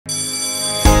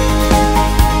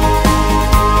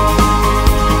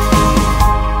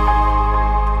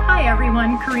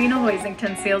Karina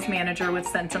Hoisington, Sales Manager with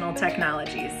Sentinel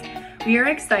Technologies. We are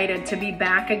excited to be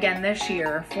back again this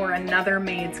year for another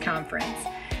MAEDS conference.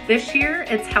 This year,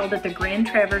 it's held at the Grand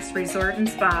Traverse Resort and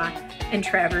Spa in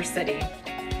Traverse City.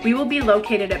 We will be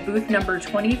located at booth number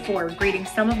 24, greeting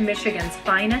some of Michigan's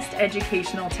finest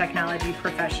educational technology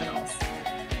professionals.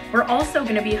 We're also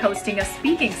going to be hosting a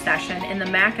speaking session in the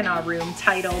Mackinac Room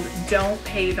titled Don't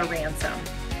Pay the Ransom.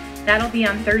 That'll be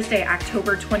on Thursday,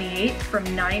 October 28th from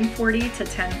 9:40 to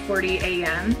 10:40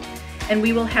 a.m. And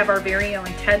we will have our very own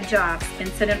Ted Jobs,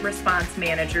 Incident Response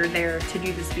Manager, there to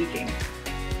do the speaking.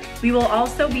 We will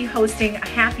also be hosting a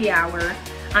happy hour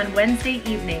on Wednesday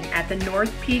evening at the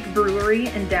North Peak Brewery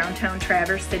in downtown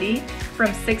Traverse City from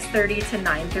 6:30 to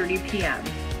 9:30 p.m.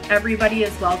 Everybody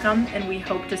is welcome, and we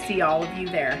hope to see all of you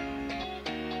there.